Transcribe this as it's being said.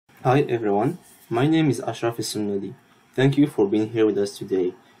Hi everyone, my name is Achraf Essemlali. Thank you for being here with us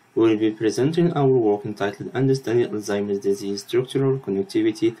today. We will be presenting our work entitled Understanding Alzheimer's Disease Structural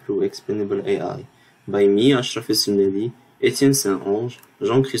Connectivity Through Explainable AI by me, Achraf Essemlali, Etienne St-Onge,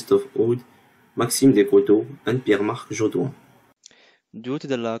 Jean-Christophe Houde, Maxime Descoteaux, and Pierre Marc Jodoin. Due to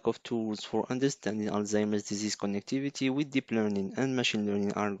the lack of tools for understanding Alzheimer's disease connectivity with deep learning and machine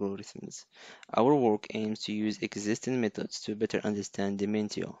learning algorithms, our work aims to use existing methods to better understand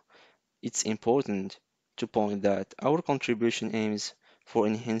dementia. It's important to point that our contribution aims for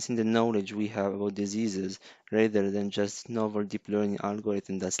enhancing the knowledge we have about diseases rather than just novel deep learning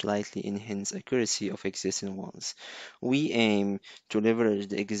algorithms that slightly enhance accuracy of existing ones. We aim to leverage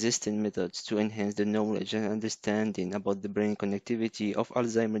the existing methods to enhance the knowledge and understanding about the brain connectivity of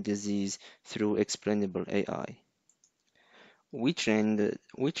Alzheimer's disease through explainable AI. We trained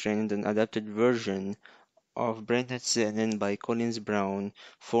an adapted version of BrainNetCNN by Collins Brown,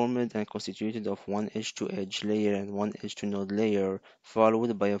 formed and constituted of one edge-to-edge layer and one edge-to-node layer,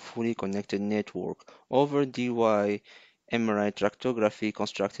 followed by a fully connected network over DY-MRI tractography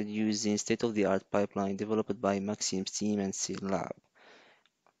constructed using state-of-the-art pipeline developed by Maxime's team and SEAL Lab,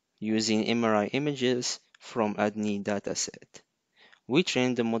 using MRI images from ADNI dataset. We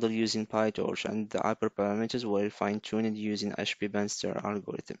trained the model using PyTorch, and the hyperparameters were fine-tuned using HP-Banster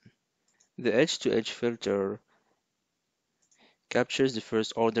algorithm. The edge-to-edge filter captures the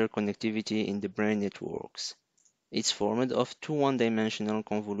first-order connectivity in the brain networks. It's formed of two one-dimensional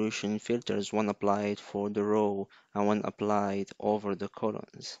convolution filters, one applied for the row and one applied over the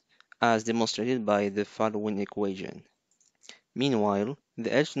columns, as demonstrated by the following equation. Meanwhile,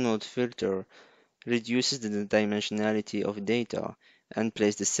 the edge-node filter reduces the dimensionality of data and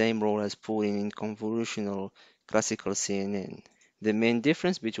plays the same role as pooling in convolutional classical CNN. The main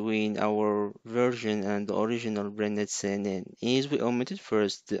difference between our version and the original BrainNetCNN is we omitted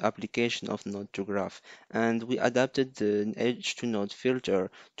first the application of node to graph, and we adapted the edge to node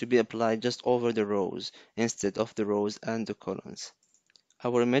filter to be applied just over the rows instead of the rows and the columns.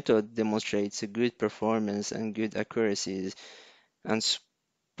 Our method demonstrates a good performance and good accuracies and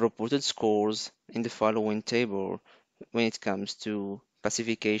reported scores in the following table when it comes to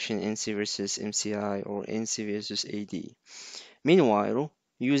classification NC versus MCI or NC versus AD. Meanwhile,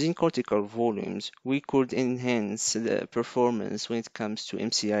 using cortical volumes, we could enhance the performance when it comes to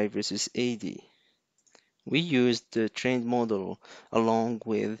MCI versus AD. We used the trained model along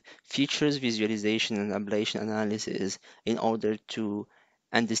with features visualization and ablation analysis in order to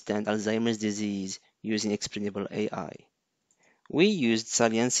understand Alzheimer's disease using explainable AI. We used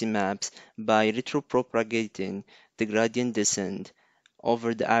saliency maps by retropropagating the gradient descent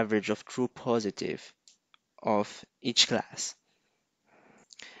over the average of true positive of each class,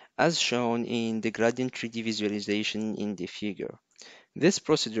 as shown in the gradient 3D visualization in the figure. This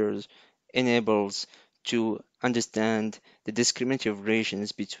procedure enables to understand the discriminative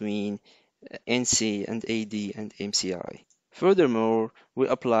relations between NC and AD and MCI. Furthermore, we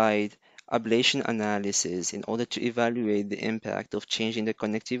applied ablation analysis in order to evaluate the impact of changing the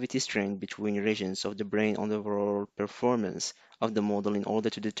connectivity strength between regions of the brain on the overall performance of the model in order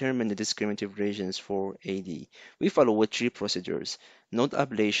to determine the discriminative regions for AD. We follow three procedures: node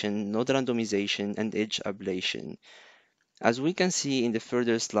ablation, node randomization, and edge ablation. As we can see in the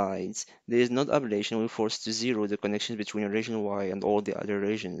further slides, there is node ablation we force to zero the connections between region Y and all the other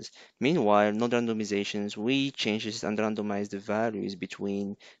regions. Meanwhile, node randomizations, we changes and randomize the values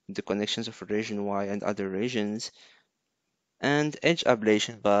between the connections of region Y and other regions, and edge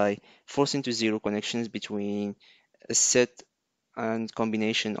ablation by forcing to zero connections between a set and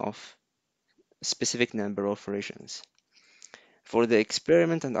combination of specific number of regions. For the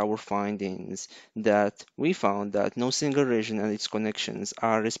experiment and our findings, that we found that no single region and its connections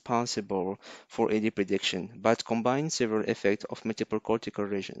are responsible for AD prediction, but combine several effects of multiple cortical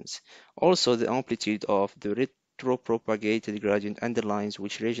regions. Also, the amplitude of the retropropagated gradient underlines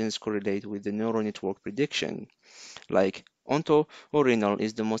which regions correlate with the neural network prediction. Like onto-renal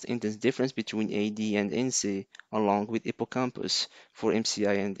is the most intense difference between AD and NC, along with hippocampus for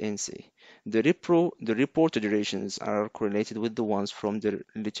MCI and NC. The reported regions are correlated with the ones from the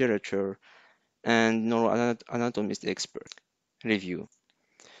literature and neuroanatomist expert review.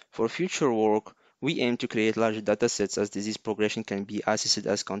 For future work, we aim to create larger datasets as disease progression can be assessed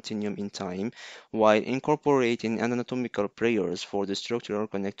as continuum in time, while incorporating anatomical prayers for the structural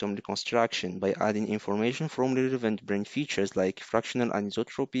connectome reconstruction by adding information from relevant brain features like fractional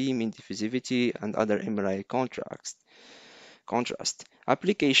anisotropy, mean diffusivity, and other MRI contrast.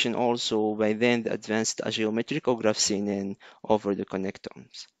 Application also by then the advanced geometricograph CNN over the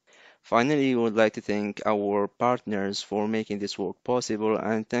connectomes. Finally, we would like to thank our partners for making this work possible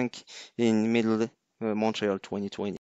and thank in MIDL Montreal 2020.